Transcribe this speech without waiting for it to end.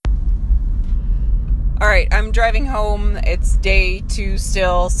right, I'm driving home. It's day 2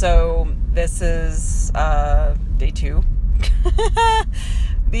 still, so this is day 2.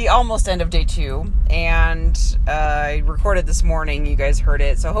 The almost end of day 2. And I recorded this morning. You guys heard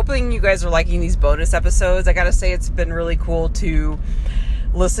it. So hoping you guys are liking these bonus episodes. I gotta say, it's been really cool to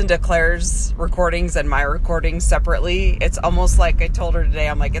listen to Claire's recordings and my recordings separately. It's almost like I told her today,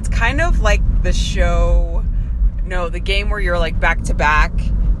 I'm like, it's kind of like the game where you're like back to back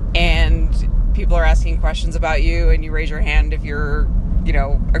and people are asking questions about you and you raise your hand if you're,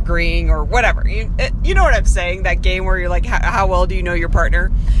 agreeing or whatever. You know what I'm saying? That game where you're like, how well do you know your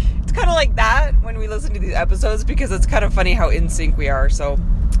partner? It's kind of like that when we listen to these episodes because it's kind of funny how in sync we are. So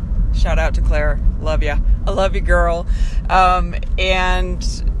shout out to Claire. Love ya. I love you, girl. And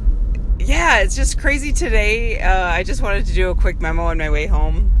yeah, it's just crazy today. I just wanted to do a quick memo on my way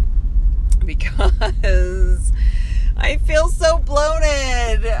home because I feel so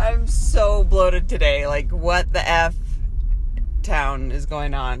bloated. I'm so bloated today. Like, what the F town is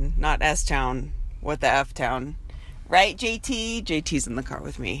going on? Not S town. What the F town? Right, JT? JT's in the car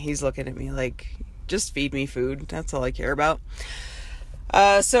with me. He's looking at me like, just feed me food. That's all I care about.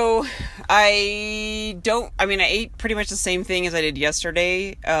 So I ate pretty much the same thing as I did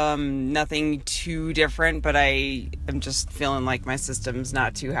yesterday. Nothing too different, but I am just feeling like my system's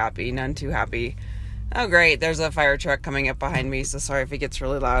none too happy. Oh, great. There's a fire truck coming up behind me, so sorry if it gets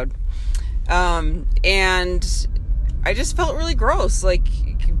really loud. And I just felt really gross, like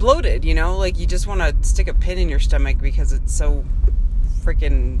bloated, like you just want to stick a pin in your stomach because it's so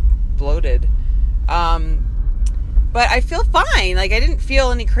freaking bloated. But I feel fine. Like, I didn't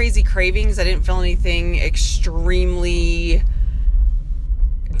feel any crazy cravings. I didn't feel anything extremely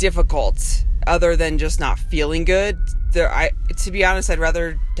difficult other than just not feeling good. To be honest, I'd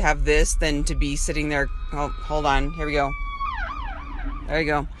rather have this than to be sitting there. Oh, hold on. Here we go. There you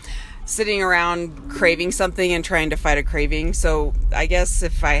go. Sitting around craving something and trying to fight a craving. So I guess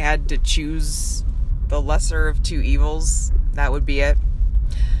if I had to choose the lesser of two evils, that would be it.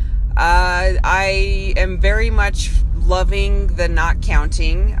 I am very much loving the not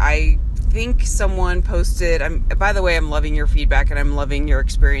counting. I think someone posted, by the way, I'm loving your feedback and I'm loving your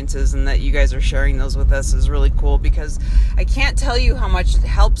experiences, and that you guys are sharing those with us is really cool, because I can't tell you how much it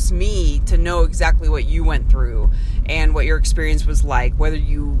helps me to know exactly what you went through and what your experience was like, whether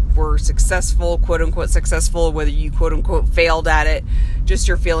you were successful, quote unquote successful, whether you quote unquote failed at it, just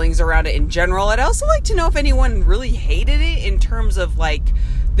your feelings around it in general. I'd also like to know if anyone really hated it in terms of like,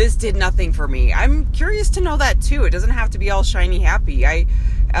 this did nothing for me. I'm curious to know that too. It doesn't have to be all shiny happy.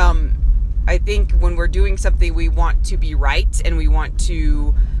 I think when we're doing something, we want to be right and we want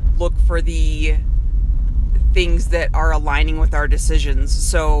to look for the things that are aligning with our decisions.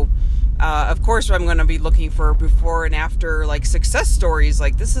 So, of course, I'm going to be looking for before and after, like, success stories.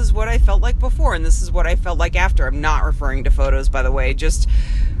 Like, this is what I felt like before and this is what I felt like after. I'm not referring to photos, by the way, just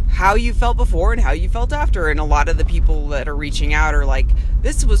how you felt before and how you felt after. And a lot of the people that are reaching out are like,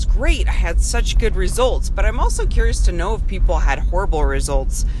 this was great. I had such good results. But I'm also curious to know if people had horrible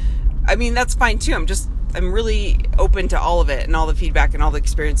results. I mean, that's fine too. I'm really open to all of it and all the feedback and all the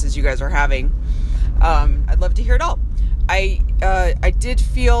experiences you guys are having. I'd love to hear it all. I did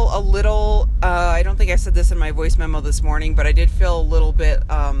feel a little, I don't think I said this in my voice memo this morning, but I did feel a little bit,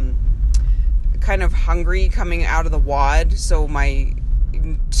 kind of hungry coming out of the WOD. So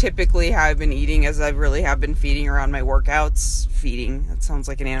typically how I've been eating is I really have been feeding around my workouts. Feeding, that sounds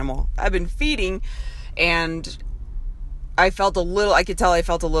like an animal. I've been feeding, and I could tell I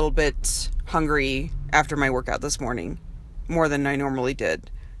felt a little bit hungry after my workout this morning, more than I normally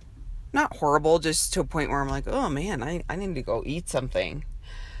did. Not horrible, just to a point where I'm like, oh man, I need to go eat something,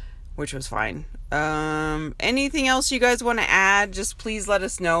 which was fine. Anything else you guys want to add? Just please let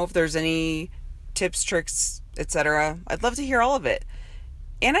us know if there's any tips, tricks, etc. I'd love to hear all of it.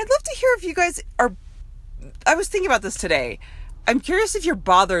 And I'd love to hear if you guys I was thinking about this today. I'm curious if you're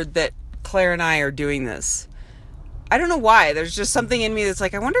bothered that Claire and I are doing this. I don't know why. There's just something in me that's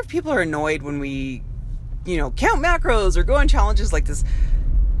like, I wonder if people are annoyed when we, count macros or go on challenges like this.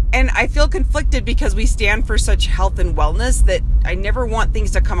 And I feel conflicted because we stand for such health and wellness that I never want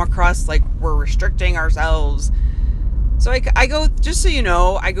things to come across like we're restricting ourselves. So I go, just so you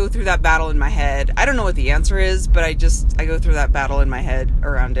know, I go through that battle in my head. I don't know what the answer is, but I go through that battle in my head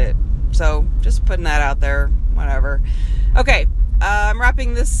around it. So just putting that out there, whatever. Okay, I'm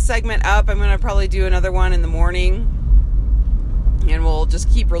wrapping this segment up. I'm going to probably do another one in the morning. And we'll just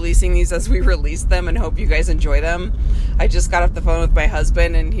keep releasing these as we release them and hope you guys enjoy them. I just got off the phone with my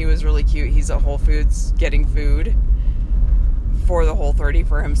husband and he was really cute. He's at Whole Foods getting food for the Whole30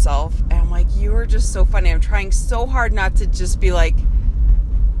 for himself. And I'm like, you are just so funny. I'm trying so hard not to just be like,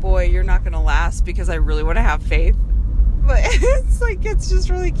 boy, you're not going to last because I really want to have faith. But it's just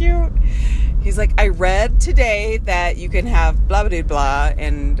really cute. He's like, I read today that you can have blah, blah, blah,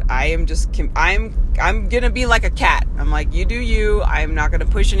 and I'm going to be like a cat. I'm like, you do you. I'm not going to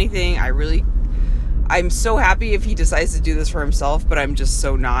push anything. I'm so happy if he decides to do this for himself, but I'm just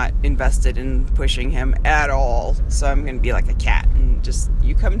so not invested in pushing him at all. So I'm going to be like a cat and just,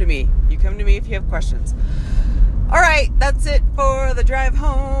 you come to me. You come to me if you have questions. All right, that's it for the drive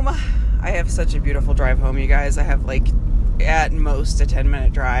home. I have such a beautiful drive home, you guys. I have at most a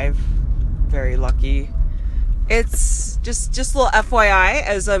 10-minute drive. Very lucky. It's just a little FYI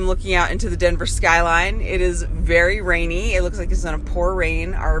as I'm looking out into the Denver skyline. It is very rainy. It looks like it's going to pour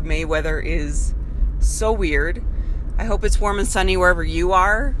rain. Our May weather is so weird. I hope it's warm and sunny wherever you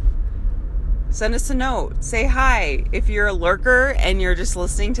are. Send us a note. Say hi. If you're a lurker and you're just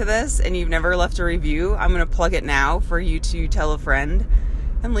listening to this and you've never left a review, I'm going to plug it now for you to tell a friend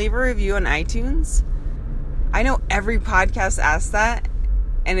and leave a review on iTunes. I know every podcast asks that,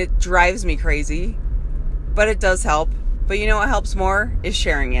 and it drives me crazy, but it does help. But you know what helps more is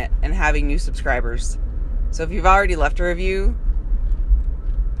sharing it and having new subscribers. So if you've already left a review,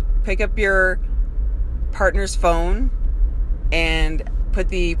 pick up your partner's phone and put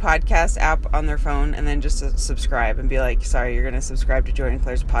the podcast app on their phone and then just subscribe and be like, sorry, you're going to subscribe to Joy and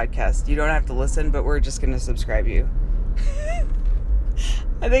Claire's podcast. You don't have to listen, but we're just going to subscribe you.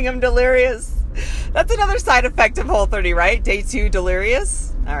 I think I'm delirious. That's another side effect of Whole30, right? Day 2,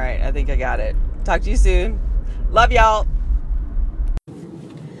 delirious. All right, I think I got it. Talk to you soon. Love y'all.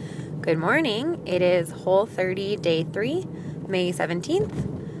 Good morning. It is Whole30 Day 3, May 17th.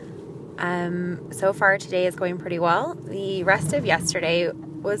 So far today is going pretty well. The rest of yesterday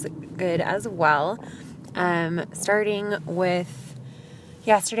was good as well. Starting with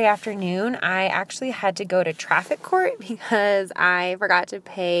yesterday afternoon, I actually had to go to traffic court because I forgot to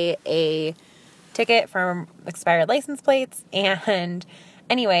pay a ticket for expired license plates. And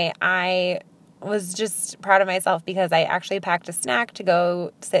anyway, I was just proud of myself because I actually packed a snack to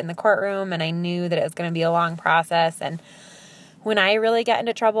go sit in the courtroom, and I knew that it was going to be a long process. And when I really get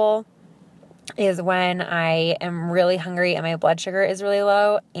into trouble is when I am really hungry and my blood sugar is really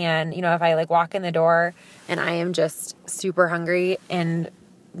low. And, if I walk in the door and I am just super hungry and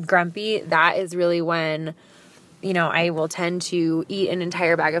grumpy, that is really when, I will tend to eat an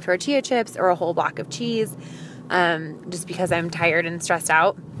entire bag of tortilla chips or a whole block of cheese, just because I'm tired and stressed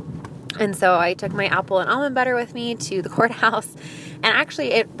out. And so I took my apple and almond butter with me to the courthouse. And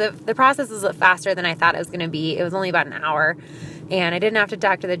actually the process was faster than I thought it was going to be. It was only about an hour. And I didn't have to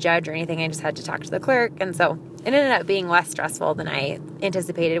talk to the judge or anything. I just had to talk to the clerk. And so it ended up being less stressful than I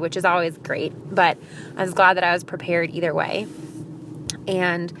anticipated, which is always great. But I was glad that I was prepared either way.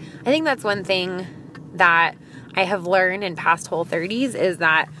 And I think that's one thing that I have learned in past Whole30s is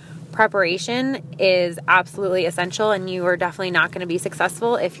that preparation is absolutely essential. And you are definitely not going to be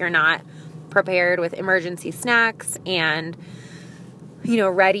successful if you're not prepared with emergency snacks and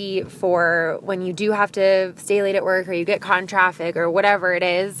ready for when you do have to stay late at work or you get caught in traffic or whatever it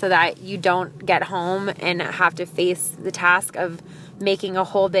is, so that you don't get home and have to face the task of making a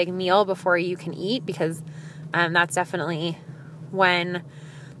whole big meal before you can eat, because that's definitely when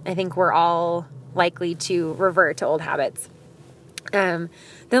I think we're all likely to revert to old habits. Then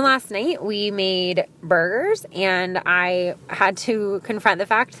last night we made burgers, and I had to confront the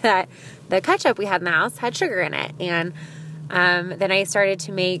fact that the ketchup we had in the house had sugar in it. And then I started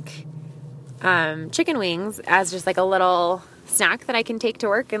to make chicken wings as just a little snack that I can take to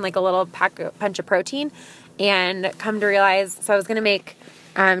work and a little punch of protein, and come to realize, so I was going to make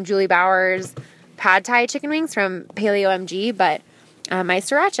Julie Bauer's pad thai chicken wings from Paleo MG, but my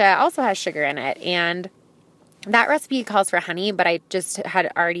sriracha also has sugar in it, and that recipe calls for honey, but I just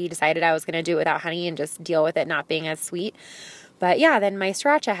had already decided I was going to do it without honey and just deal with it not being as sweet. But yeah, then my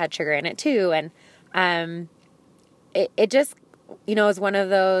sriracha had sugar in it too, and it just, is one of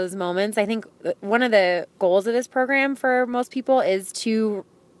those moments. I think one of the goals of this program for most people is to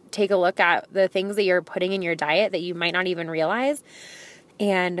take a look at the things that you're putting in your diet that you might not even realize.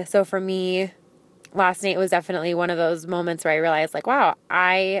 And so for me, last night was definitely one of those moments where I realized, wow,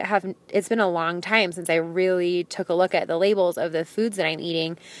 it's been a long time since I really took a look at the labels of the foods that I'm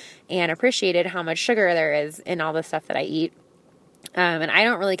eating and appreciated how much sugar there is in all the stuff that I eat. And I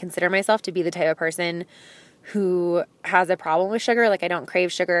don't really consider myself to be the type of person who has a problem with sugar. I don't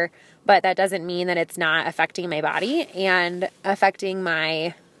crave sugar, but that doesn't mean that it's not affecting my body and affecting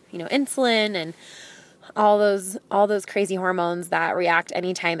my, insulin and all those crazy hormones that react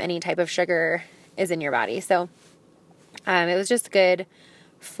anytime any type of sugar is in your body. So, it was just good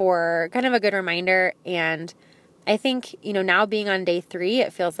for kind of a good reminder. And I think, now being on day 3,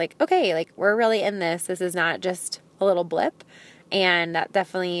 it feels like, okay, like we're really in this. This is not just a little blip. And that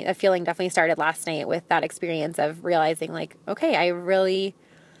feeling definitely started last night with that experience of realizing like, okay, it really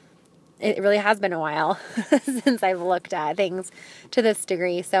has been a while since I've looked at things to this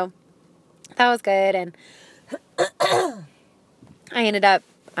degree. So that was good. And I ended up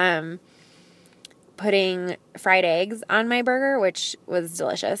putting fried eggs on my burger, which was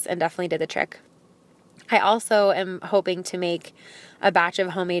delicious and definitely did the trick. I also am hoping to make a batch of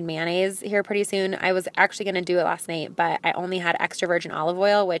homemade mayonnaise here pretty soon. I was actually going to do it last night, but I only had extra virgin olive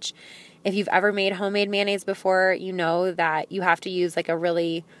oil, which if you've ever made homemade mayonnaise before, you know that you have to use like a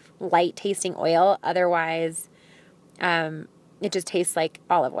really light tasting oil. Otherwise, it just tastes like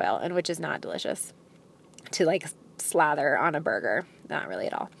olive oil, and which is not delicious to like slather on a burger. Not really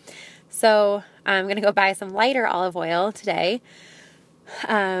at all. So I'm going to go buy some lighter olive oil today.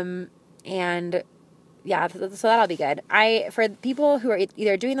 And yeah, so that'll be good. For people who are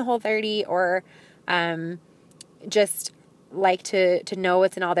either doing the Whole30 or just like to know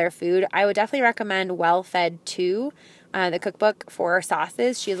what's in all their food, I would definitely recommend Well Fed 2, the cookbook for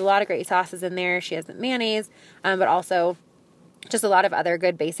sauces. She has a lot of great sauces in there. She has mayonnaise, but also just a lot of other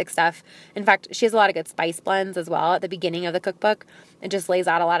good basic stuff. In fact, she has a lot of good spice blends as well at the beginning of the cookbook. It just lays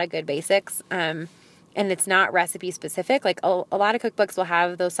out a lot of good basics. And it's not recipe specific. Like a lot of cookbooks will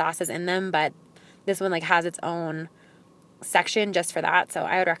have those sauces in them, but this one like has its own section just for that. So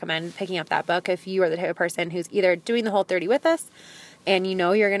I would recommend picking up that book if you are the type of person who's either doing the Whole30 with us and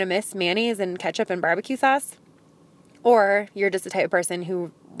you're going to miss mayonnaise and ketchup and barbecue sauce, or you're just the type of person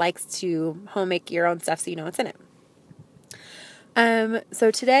who likes to home make your own stuff so you know what's in it.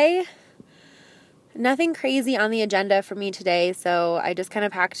 So today, nothing crazy on the agenda for me today. So I just kind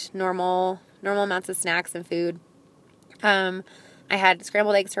of packed normal amounts of snacks and food. I had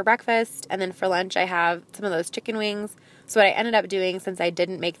scrambled eggs for breakfast, and then for lunch I have some of those chicken wings. So what I ended up doing, since I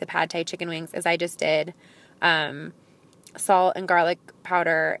didn't make the pad thai chicken wings, is I just did salt and garlic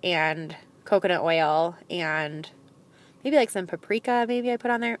powder and coconut oil and maybe like some paprika maybe I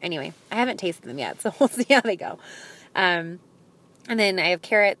put on there. Anyway, I haven't tasted them yet, so we'll see how they go. And then I have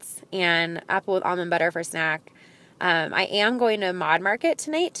carrots and apple with almond butter for snack. I am going to Mod Market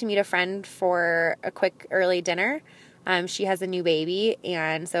tonight to meet a friend for a quick early dinner. She has a new baby,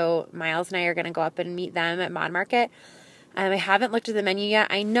 and so Miles and I are going to go up and meet them at Mod Market. I haven't looked at the menu yet.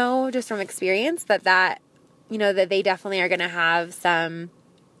 I know just from experience that that they definitely are going to have some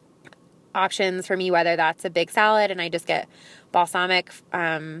options for me, whether that's a big salad and I just get balsamic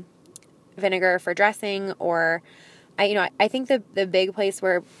vinegar for dressing, or I think the big place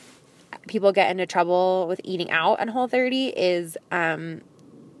where people get into trouble with eating out on Whole30 is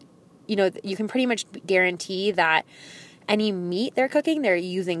you can pretty much guarantee that any meat they're cooking, they're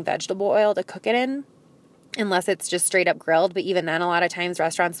using vegetable oil to cook it in, unless it's just straight up grilled. But even then, a lot of times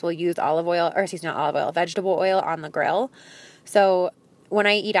restaurants will use vegetable oil on the grill. So when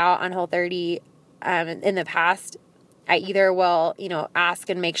I eat out on Whole30, in the past, I either will, ask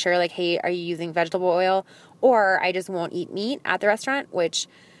and make sure like, hey, are you using vegetable oil? Or I just won't eat meat at the restaurant, which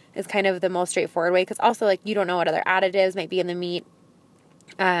is kind of the most straightforward way. Because also like, you don't know what other additives might be in the meat.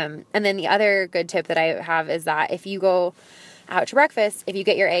 And then the other good tip that I have is that if you go out to breakfast, if you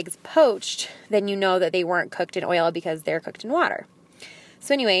get your eggs poached, then you know that they weren't cooked in oil because they're cooked in water.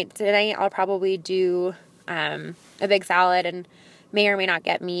 So anyway, tonight I'll probably do a big salad and may or may not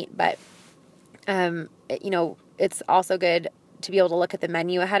get meat, but it's also good to be able to look at the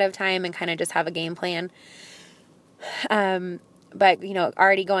menu ahead of time and kind of just have a game plan. But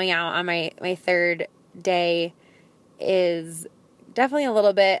already going out on my third day is definitely going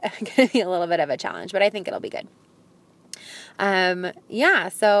to be a little bit of a challenge, but I think it'll be good.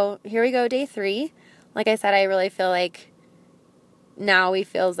 So here we go, day 3. Like I said, I really feel like now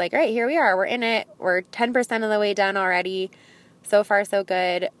feels like, all right, here we are. We're in it. We're 10% of the way done already. So far, so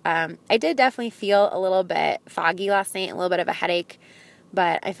good. I did definitely feel a little bit foggy last night, a little bit of a headache,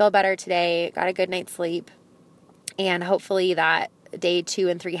 but I feel better today. Got a good night's sleep, and hopefully that day 2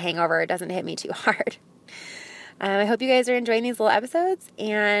 and 3 hangover doesn't hit me too hard. I hope you guys are enjoying these little episodes,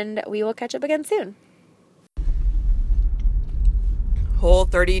 and we will catch up again soon.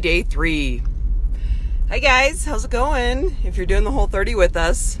 Whole30 day 3. Hi guys, how's it going? If you're doing the Whole30 with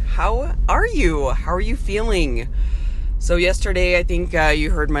us, how are you? How are you feeling? So yesterday, I think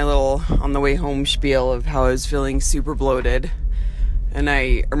you heard my little on the way home spiel of how I was feeling super bloated. And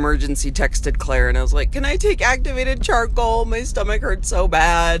I emergency texted Claire and I was like, can I take activated charcoal? My stomach hurts so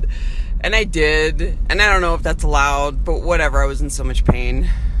bad. And I did. And I don't know if that's allowed, but whatever. I was in so much pain.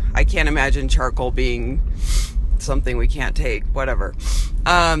 I can't imagine charcoal being something we can't take. Whatever.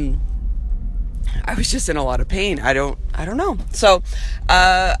 I was just in a lot of pain. I don't know. So,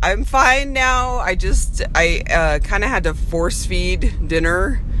 I'm fine now. I kind of had to force feed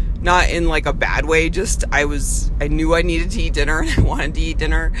dinner, not in like a bad way. Just, I knew I needed to eat dinner and I wanted to eat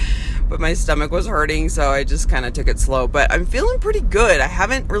dinner, but my stomach was hurting. So I just kind of took it slow, but I'm feeling pretty good. I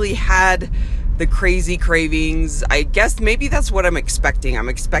haven't really had the crazy cravings. I guess maybe that's what I'm expecting. I'm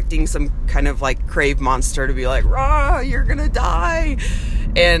expecting some kind of like crave monster to be like, rah, you're gonna die.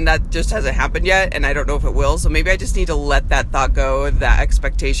 And that just hasn't happened yet, and I don't know if it will. So maybe I just need to let that thought go, that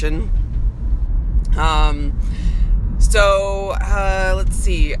expectation. Let's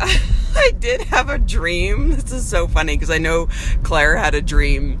see. I did have a dream. This is so funny because I know Claire had a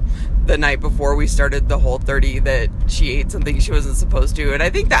dream the night before we started the Whole30 that she ate something she wasn't supposed to. And I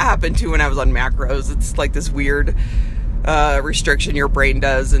think that happened too when I was on macros. It's like this weird restriction your brain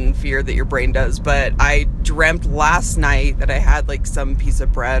does and fear that your brain does. But I dreamt last night that I had like some piece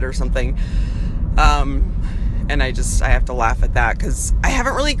of bread or something. And I have to laugh at that because I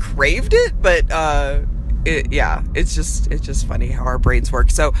haven't really craved it, but it's just funny how our brains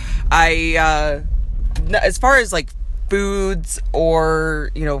work. So as far as like foods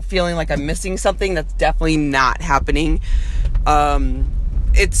or, feeling like I'm missing something, that's definitely not happening.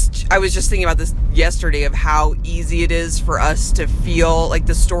 I was just thinking about this yesterday of how easy it is for us to feel like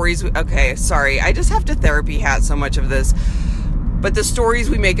the stories. Okay, sorry. I just have to therapy hat so much of this, but the stories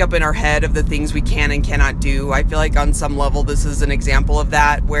we make up in our head of the things we can and cannot do. I feel like on some level, this is an example of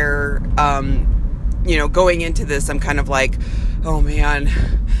that where, going into this, I'm kind of like, oh man,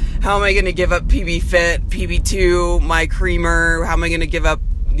 how am I going to give up PB Fit, PB2, my creamer? How am I going to give up,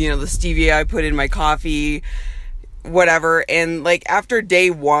 the stevia I put in my coffee, whatever. And like after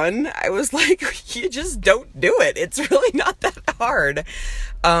day one, I was like, you just don't do it. It's really not that hard.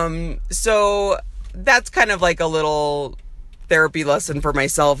 So that's kind of like a little therapy lesson for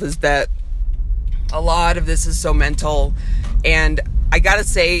myself, is that a lot of this is so mental. And I gotta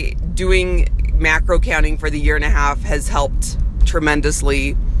say, doing macro counting for the year and a half has helped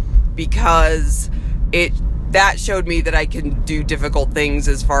tremendously, because that showed me that I can do difficult things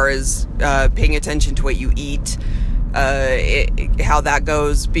as far as paying attention to what you eat, how that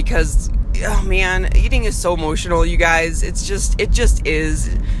goes, because oh man, eating is so emotional, you guys. It just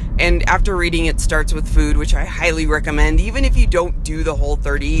is. And after reading It Starts With Food, which I highly recommend, even if you don't do the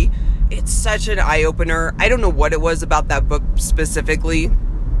Whole30, it's such an eye-opener. I don't know what it was about that book specifically,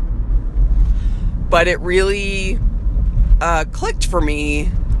 but it really clicked for me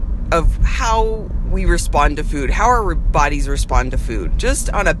of how we respond to food, how our bodies respond to food, just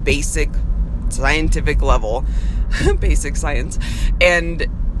on a basic scientific level, basic science. And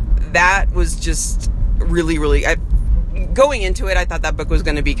that was just really, really, going into it, I thought that book was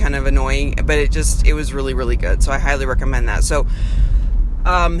going to be kind of annoying, but it was really, really good. So I highly recommend that. So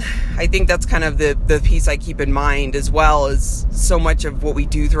I think that's kind of the piece I keep in mind, as well as so much of what we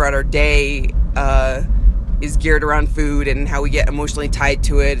do throughout our day is geared around food and how we get emotionally tied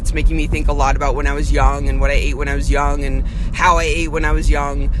to it. It's making me think a lot about when I was young and what I ate when I was young and how I ate when I was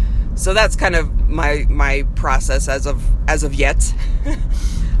young. So that's kind of my process as of yet.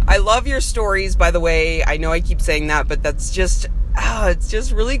 I love your stories, by the way. I know I keep saying that, but that's just, it's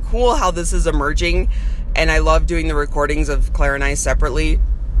just really cool how this is emerging. And I love doing the recordings of Claire and I separately.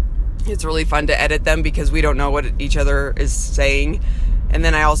 It's really fun to edit them because we don't know what each other is saying. And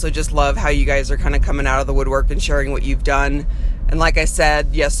then I also just love how you guys are kind of coming out of the woodwork and sharing what you've done. And like I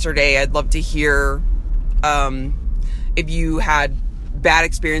said yesterday, I'd love to hear if you had bad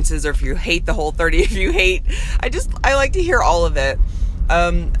experiences, or if you hate the Whole30, if you hate, I like to hear all of it.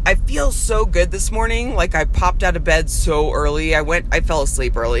 I feel so good this morning. Like, I popped out of bed so early. I fell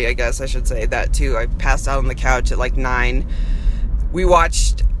asleep early, I guess I should say that too. I passed out on the couch at like 9. We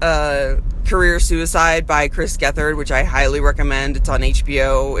watched Career Suicide by Chris Gethard, which I highly recommend. It's on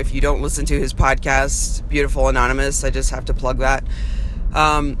HBO. If you don't listen to his podcast, Beautiful Anonymous, I just have to plug that.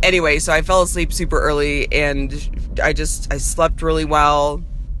 Anyway, so I fell asleep super early, and I slept really well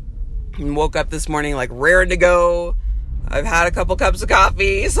and woke up this morning like raring to go. I've had a couple cups of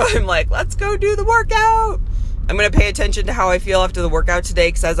coffee, so I'm like, let's go do the workout. I'm going to pay attention to how I feel after the workout today,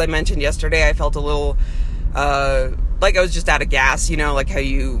 because as I mentioned yesterday, I felt a little like I was just out of gas, like how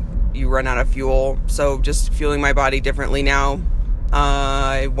you run out of fuel. So just fueling my body differently now.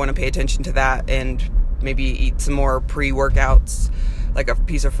 I want to pay attention to that and maybe eat some more pre-workouts, like a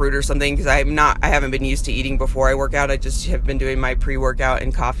piece of fruit or something, because I haven't been used to eating before I work out. I just have been doing my pre-workout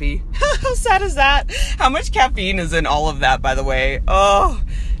and coffee. How sad is that? How much caffeine is in all of that, by the way? Oh,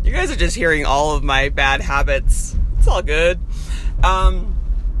 you guys are just hearing all of my bad habits. It's all good.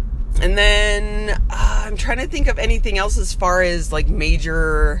 And then I'm trying to think of anything else as far as like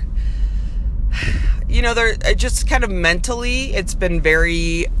major there just kind of mentally, it's been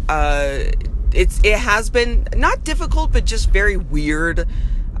very, it has been not difficult, but just very weird.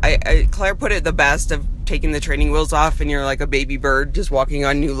 Claire put it the best of taking the training wheels off and you're like a baby bird just walking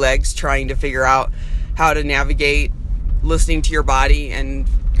on new legs, trying to figure out how to navigate, listening to your body and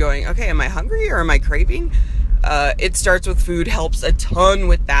going, okay, am I hungry or am I craving? It starts with food, helps a ton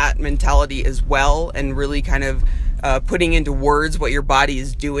with that mentality as well, and really kind of putting into words what your body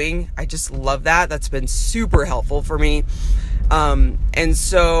is doing. I just love that. That's been super helpful for me. And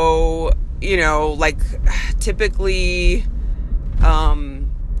so, like typically,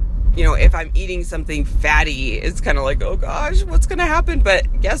 if I'm eating something fatty, it's kind of like, oh gosh, what's going to happen?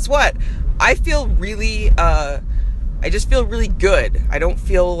 But guess what? I feel really, I just feel really good. I don't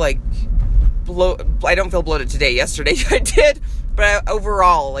feel like I don't feel bloated today. Yesterday I did, but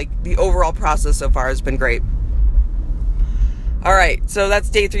overall, the overall process so far has been great. All right, so that's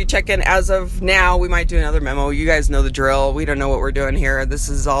day 3 check-in. As of now, we might do another memo. You guys know the drill. We don't know what we're doing here. This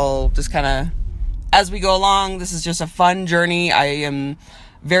is all just kind of as we go along. This is just a fun journey. I am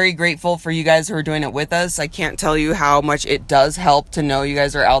very grateful for you guys who are doing it with us. I can't tell you how much it does help to know you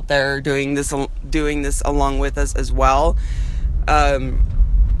guys are out there doing this along with us as well.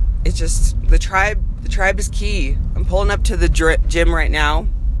 It's just the tribe is key. I'm pulling up to the gym right now.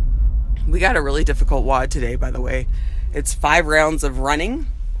 We got a really difficult WOD today, by the way. It's 5 rounds of running,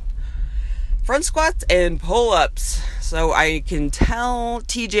 front squats, and pull-ups. So I can tell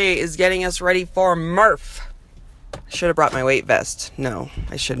TJ is getting us ready for Murph. I should have brought my weight vest. No,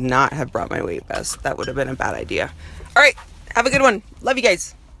 I should not have brought my weight vest. That would have been a bad idea. All right, have a good one. Love you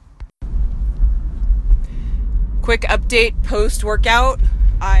guys. Quick update post-workout.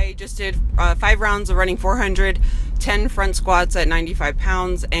 I just did 5 rounds of running 400, 10 front squats at 95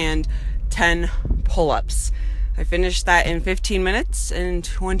 pounds, and 10 pull-ups. I finished that in 15 minutes and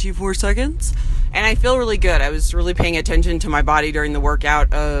 24 seconds, and I feel really good. I was really paying attention to my body during the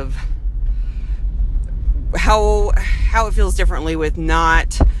workout of how it feels differently with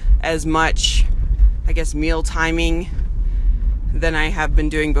not as much, I guess, meal timing than I have been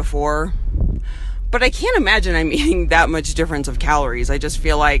doing before. But I can't imagine I'm eating that much difference of calories. I just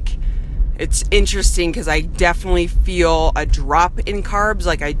feel like it's interesting because I definitely feel a drop in carbs.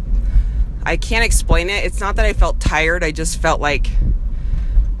 Like I can't explain it. It's not that I felt tired. I just felt like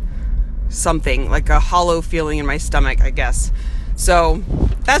something, like a hollow feeling in my stomach, I guess. So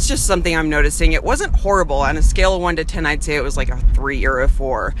that's just something I'm noticing. It wasn't horrible. On a scale of 1 to 10, I'd say it was like a 3 or a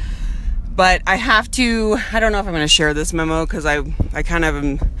 4. But I don't know if I'm going to share this memo because I kind of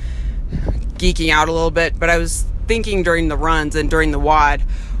am geeking out a little bit, but I was thinking during the runs and during the WOD,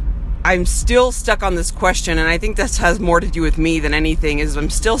 I'm still stuck on this question, and I think this has more to do with me than anything, is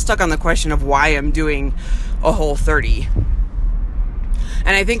I'm still stuck on the question of why I'm doing a Whole30.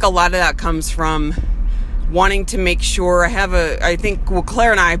 And I think a lot of that comes from wanting to make sure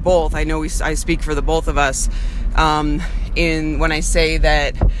Claire and I both, I know I speak for the both of us, when I say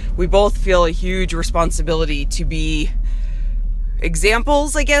that we both feel a huge responsibility to be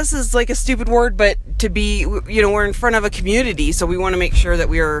examples, I guess is like a stupid word, but to be, we're in front of a community, so we want to make sure that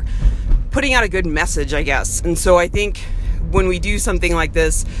we are putting out a good message, I guess. And so I think when we do something like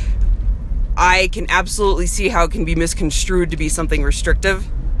this, I can absolutely see how it can be misconstrued to be something restrictive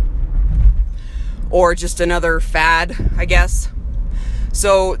or just another fad, I guess.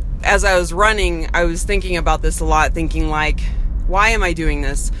 So as I was running, I was thinking about this a lot, thinking like, why am I doing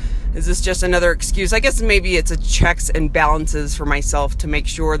this? Is this just another excuse? I guess maybe it's a checks and balances for myself to make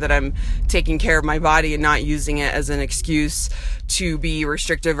sure that I'm taking care of my body and not using it as an excuse to be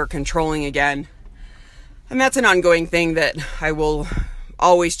restrictive or controlling again. And that's an ongoing thing that I will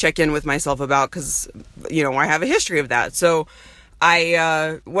always check in with myself about because, I have a history of that. So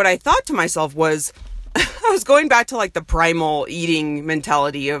what I thought to myself was, I was going back to like the primal eating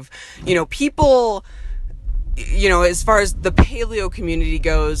mentality of, people, as far as the paleo community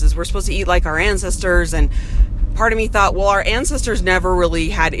goes, is we're supposed to eat like our ancestors. And part of me thought, well, our ancestors never really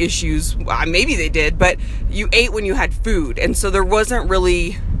had issues. Well, maybe they did, but you ate when you had food. And so there wasn't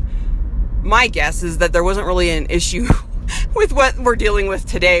really, my guess is that there wasn't really an issue with what we're dealing with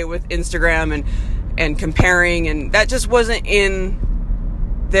today with Instagram and comparing. And that just wasn't in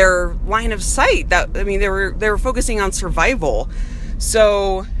their line of sight. They were focusing on survival.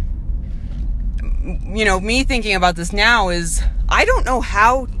 So, me thinking about this now is, I don't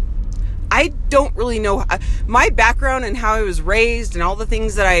really know my background and how I was raised and all the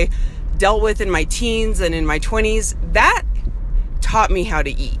things that I dealt with in my teens and in my 20s, that taught me how to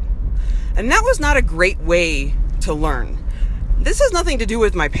eat. And that was not a great way to learn. this has nothing to do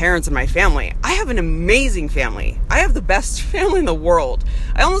with my parents and my family. I have an amazing family. I have the best family in the world.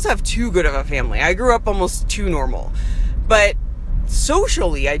 I almost have too good of a family. I grew up almost too normal. But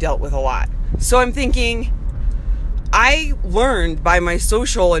socially, I dealt with a lot. So I'm thinking, I learned by my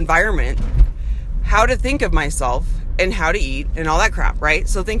social environment how to think of myself and how to eat and all that crap, right?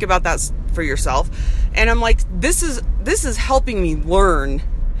 So think about that for yourself. And I'm like, this is helping me learn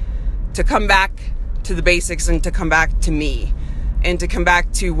to come back to the basics and to come back to me and to come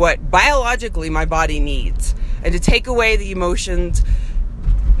back to what biologically my body needs, and to take away the emotions,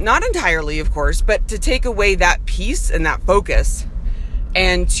 not entirely, of course, but to take away that peace and that focus,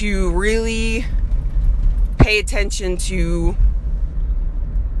 and to really pay attention to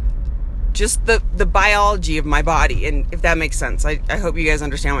just the biology of my body. And if that makes sense, I hope you guys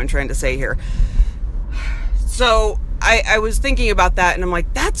understand what I'm trying to say here. So I was thinking about that, and I'm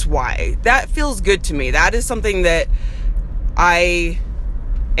like, that's why. That feels good to me. That is something that I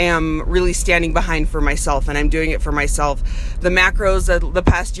am really standing behind for myself, and I'm doing it for myself. The macros the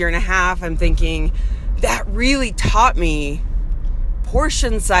past year and a half, I'm thinking, that really taught me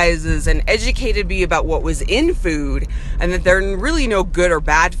portion sizes and educated me about what was in food, and that there are really no good or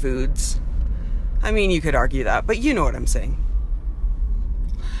bad foods. I mean, you could argue that, but you know what I'm saying.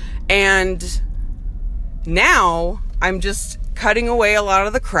 And now I'm just cutting away a lot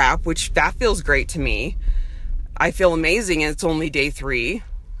of the crap, which that feels great to me. I feel amazing, and it's only day 3.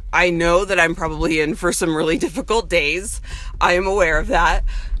 I know that I'm probably in for some really difficult days. I am aware of that.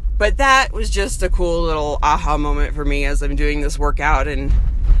 But that was just a cool little aha moment for me as I'm doing this workout and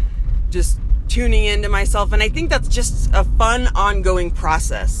just tuning into myself. And I think that's just a fun, ongoing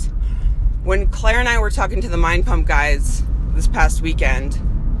process. When Claire and I were talking to the Mind Pump guys this past weekend,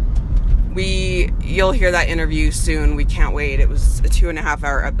 you'll hear that interview soon. We can't wait. It was a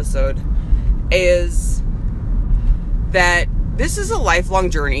 2.5-hour episode. Is that this is a lifelong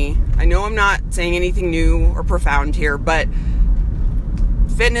journey. I know I'm not saying anything new or profound here, but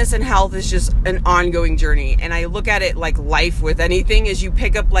fitness and health is just an ongoing journey. And I look at it like life with anything, is you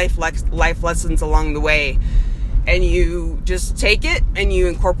pick up life lessons along the way, and you just take it and you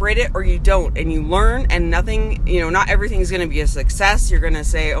incorporate it, or you don't, and you learn. And nothing, not everything's going to be a success. You're going to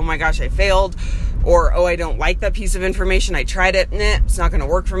say, oh my gosh, I failed, or oh, I don't like that piece of information. I tried it. It's not going to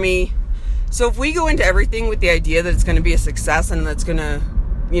work for me. So if we go into everything with the idea that it's going to be a success and that's going to,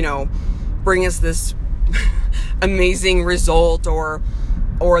 bring us this amazing result, or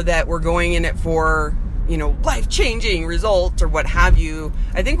that we're going in it for, life-changing results or what have you,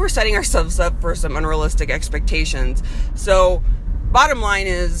 I think we're setting ourselves up for some unrealistic expectations. So bottom line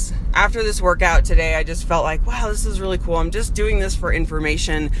is, after this workout today, I just felt like, wow, this is really cool. I'm just doing this for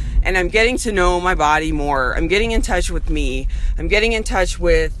information, and I'm getting to know my body more. I'm getting in touch with me. I'm getting in touch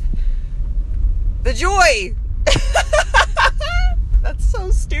with the joy. That's so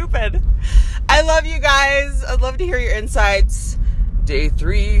stupid. I love you guys. I'd love to hear your insights. Day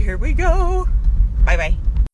 3, here we go. Bye-bye.